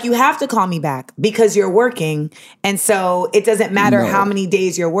feel like you have to call me back because you're working. And so it doesn't matter how many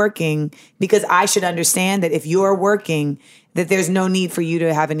days you're working because I should understand that if you're working, that there's no need for you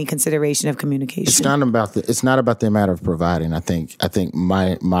to have any consideration of communication. It's not about the matter of providing. I think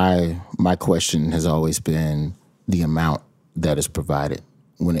my question has always been the amount that is provided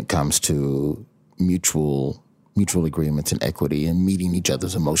when it comes to mutual agreements and equity and meeting each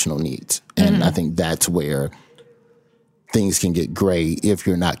other's emotional needs. And I think that's where things can get gray if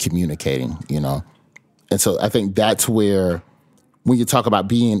you're not communicating, you know? And so I think that's where, when you talk about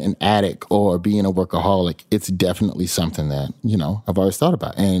being an addict or being a workaholic, it's definitely something that, you know, I've always thought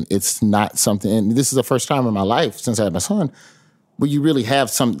about. And it's not something, and this is the first time in my life since I had my son, where you really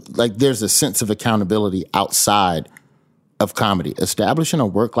have there's a sense of accountability outside of comedy. Establishing a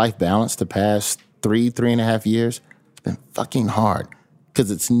work-life balance the past 3.5 years, it's been fucking hard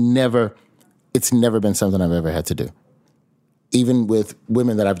because it's never been something I've ever had to do. Even with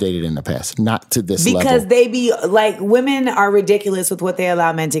women that I've dated in the past, not to this level. Because they be like, women are ridiculous with what they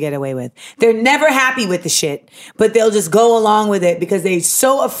allow men to get away with. They're never happy with the shit, but they'll just go along with it because they're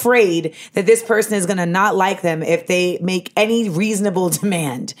so afraid that this person is going to not like them if they make any reasonable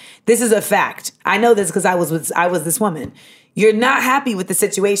demand. This is a fact. I know this because I was this woman. You're not happy with the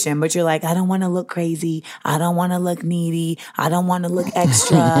situation, but you're like, I don't want to look crazy. I don't want to look needy. I don't want to look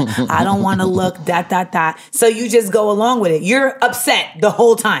extra. I don't want to look ... So you just go along with it. You're upset the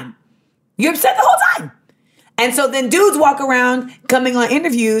whole time. You're upset the whole time. And so then dudes walk around coming on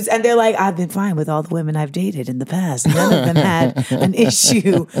interviews and they're like, I've been fine with all the women I've dated in the past. None of them had an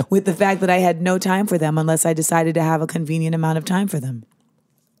issue with the fact that I had no time for them unless I decided to have a convenient amount of time for them.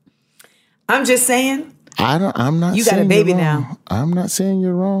 I'm just saying. I'm not. You got a baby now. I'm not saying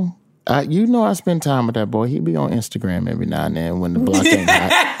you're wrong. You know, I spend time with that boy. He be on Instagram every now and then when the block ain't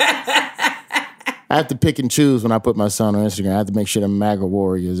hot. I have to pick and choose when I put my son on Instagram. I have to make sure the MAGA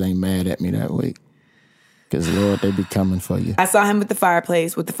warriors ain't mad at me that week. Because, Lord, they be coming for you. I saw him with the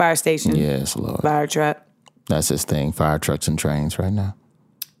fireplace, with the fire station. Yes, Lord. Fire truck. That's his thing. Fire trucks and trains right now.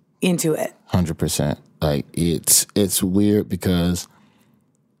 Into it. 100%. Like, it's weird because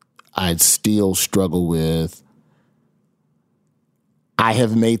I'd still struggle with, I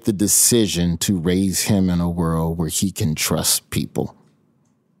have made the decision to raise him in a world where he can trust people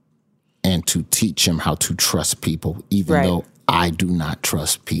and to teach him how to trust people, even though I do not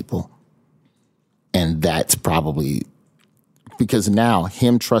trust people. And that's probably because now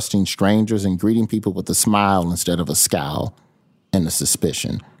him trusting strangers and greeting people with a smile instead of a scowl and a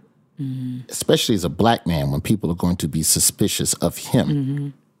suspicion, especially as a black man when people are going to be suspicious of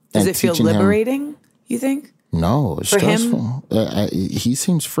him. Does it feel liberating, you think? No, it's stressful. He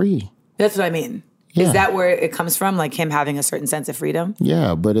seems free. That's what I mean. Yeah. Is that where it comes from, like him having a certain sense of freedom?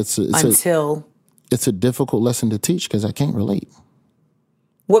 Yeah, but it's a difficult lesson to teach because I can't relate.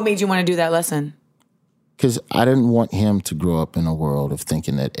 What made you want to do that lesson? Because I didn't want him to grow up in a world of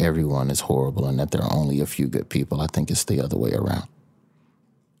thinking that everyone is horrible and that there are only a few good people. I think it's the other way around.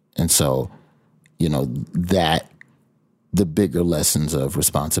 And so, you know, the bigger lessons of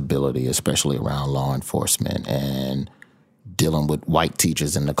responsibility, especially around law enforcement and dealing with white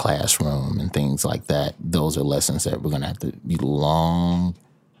teachers in the classroom and things like that, those are lessons that we're going to have to be long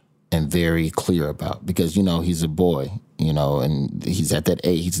and very clear about because, you know, he's a boy, you know, and he's at that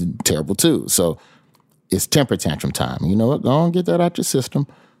age, he's terrible too. So it's temper tantrum time. You know what? Go on, get that out your system.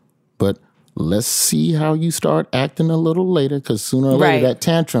 But let's see how you start acting a little later, because sooner or later that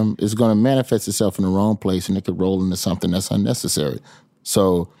tantrum is going to manifest itself in the wrong place, and it could roll into something that's unnecessary.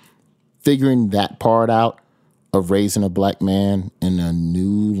 So figuring that part out of raising a black man in a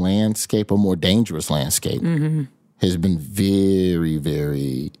new landscape, a more dangerous landscape, has been very,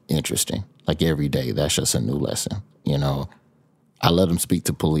 very interesting. Like every day, that's just a new lesson. You know, I let them speak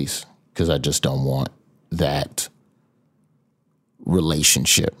to police because I just don't want that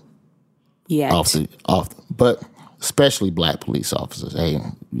relationship. Yeah. But especially black police officers. Hey,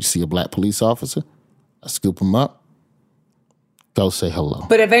 you see a black police officer, I scoop them up, go say hello.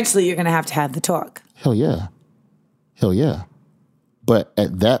 But eventually you're going to have the talk. Hell yeah. But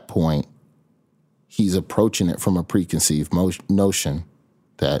at that point, he's approaching it from a preconceived notion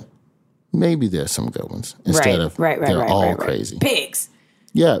that maybe there's some good ones instead of they're all crazy. Pigs.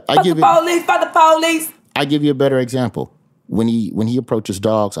 Yeah. For the police. I give you a better example. When he approaches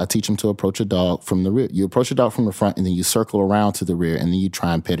dogs, I teach him to approach a dog from the rear. You approach a dog from the front, and then you circle around to the rear, and then you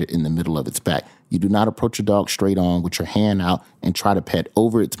try and pet it in the middle of its back. You do not approach a dog straight on with your hand out and try to pet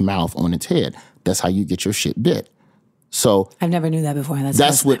over its mouth on its head. That's how you get your shit bit. So I've never knew that before.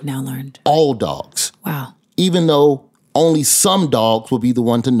 That's what I've now learned. All dogs. Wow. Even though only some dogs will be the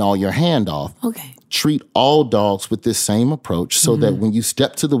one to gnaw your hand off. Okay. Treat all dogs with this same approach so that when you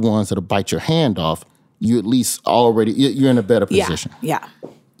step to the ones that'll bite your hand off, you at least you're in a better position. Yeah.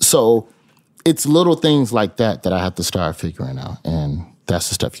 So it's little things like that I have to start figuring out. And that's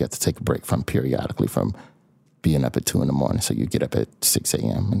the stuff you have to take a break from periodically, from being up at 2 a.m. So you get up at 6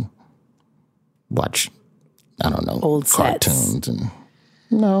 a.m. and watch, I don't know, old cartoons. And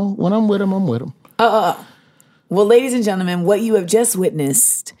no, when I'm with them, I'm with them. Well, ladies and gentlemen, what you have just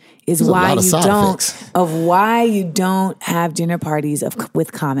witnessed is why you don't have dinner parties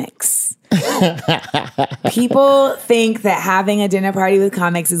with comics. People think that having a dinner party with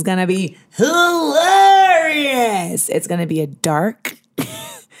comics is going to be hilarious. It's going to be a dark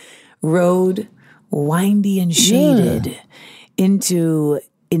road, windy and shaded into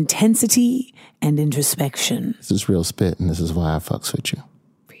intensity and introspection. This is real spit, and this is why I fucks with you.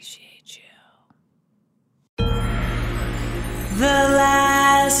 Appreciate you. The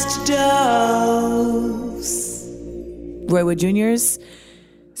Last Dose. Roy Wood Jr.'s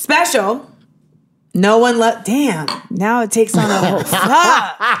special. No one damn. Now it takes on a whole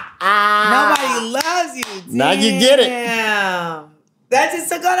fuck. Nobody loves you. Damn. Now you get it. That just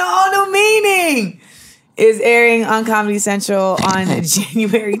took on a whole new meaning. Is airing on Comedy Central on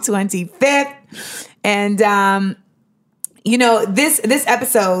January 25th. And you know, this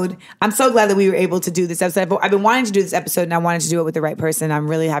episode, I'm so glad that we were able to do this episode. I've been wanting to do this episode, and I wanted to do it with the right person. I'm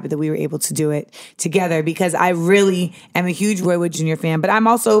really happy that we were able to do it together, because I really am a huge Roy Wood Jr. fan, but I'm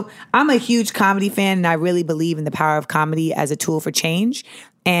a huge comedy fan, and I really believe in the power of comedy as a tool for change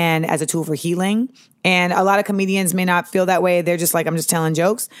and as a tool for healing. And a lot of comedians may not feel that way. They're just like, I'm just telling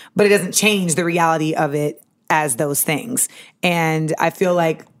jokes, but it doesn't change the reality of it as those things. And I feel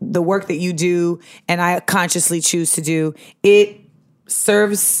like the work that you do, and I consciously choose to do, it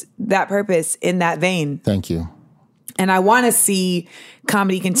serves that purpose in that vein. Thank you. And I want to see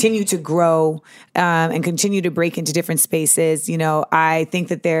comedy continue to grow and continue to break into different spaces. You know, I think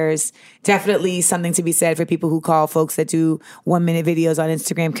that there's definitely something to be said for people who call folks that do 1-minute videos on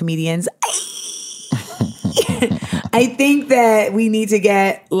Instagram comedians. I think that we need to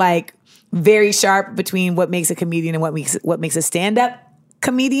get like very sharp between what makes a comedian and what makes a stand-up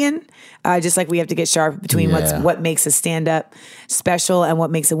comedian. Just like we have to get sharp between what makes a stand-up special and what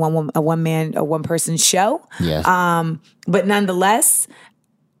makes a one-person show. Yeah. But nonetheless,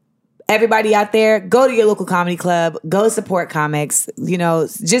 everybody out there, go to your local comedy club, go support comics. You know,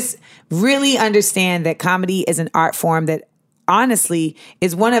 just really understand that comedy is an art form that honestly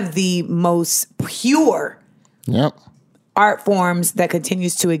is one of the most pure art forms that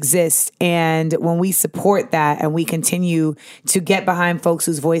continues to exist. And when we support that and we continue to get behind folks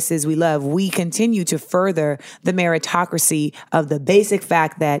whose voices we love, we continue to further the meritocracy of the basic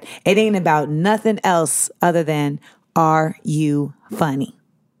fact that it ain't about nothing else other than, are you funny?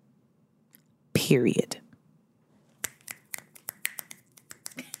 Period.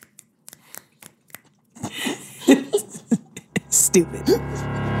 Stupid.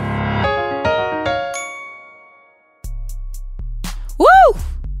 Woo!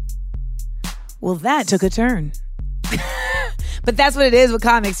 Well, that took a turn. But that's what it is with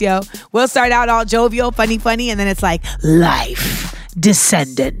comics, yo. We'll start out all jovial, funny, and then it's like, Life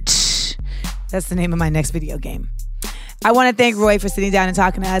Descendant. That's the name of my next video game. I want to thank Roy for sitting down and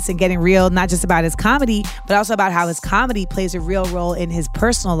talking to us and getting real, not just about his comedy, but also about how his comedy plays a real role in his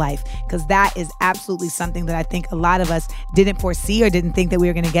personal life, because that is absolutely something that I think a lot of us didn't foresee or didn't think that we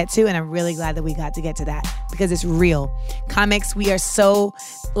were going to get to, and I'm really glad that we got to get to that because it's real. Comics, we are so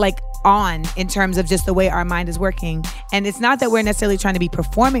on in terms of just the way our mind is working, and it's not that we're necessarily trying to be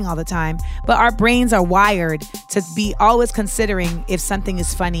performing all the time, but our brains are wired to be always considering if something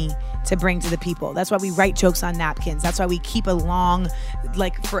is funny to bring to the people. That's why we write jokes on napkins. That's why we keep a long,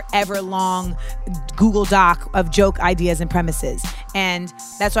 forever long Google Doc of joke ideas and premises. And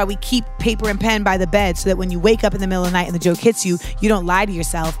that's why we keep paper and pen by the bed so that when you wake up in the middle of the night and the joke hits you, you don't lie to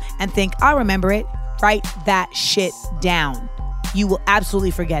yourself and think, I'll remember it. Write that shit down. You will absolutely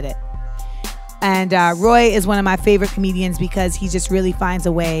forget it. And Roy is one of my favorite comedians because he just really finds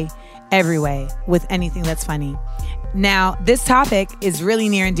a way, every way, with anything that's funny. Now, this topic is really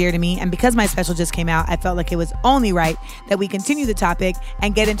near and dear to me, and because my special just came out, I felt like it was only right that we continue the topic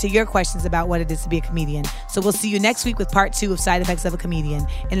and get into your questions about what it is to be a comedian. So we'll see you next week with part 2 of Side Effects of a Comedian.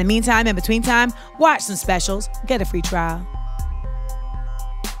 In the meantime, in between time, watch some specials, get a free trial.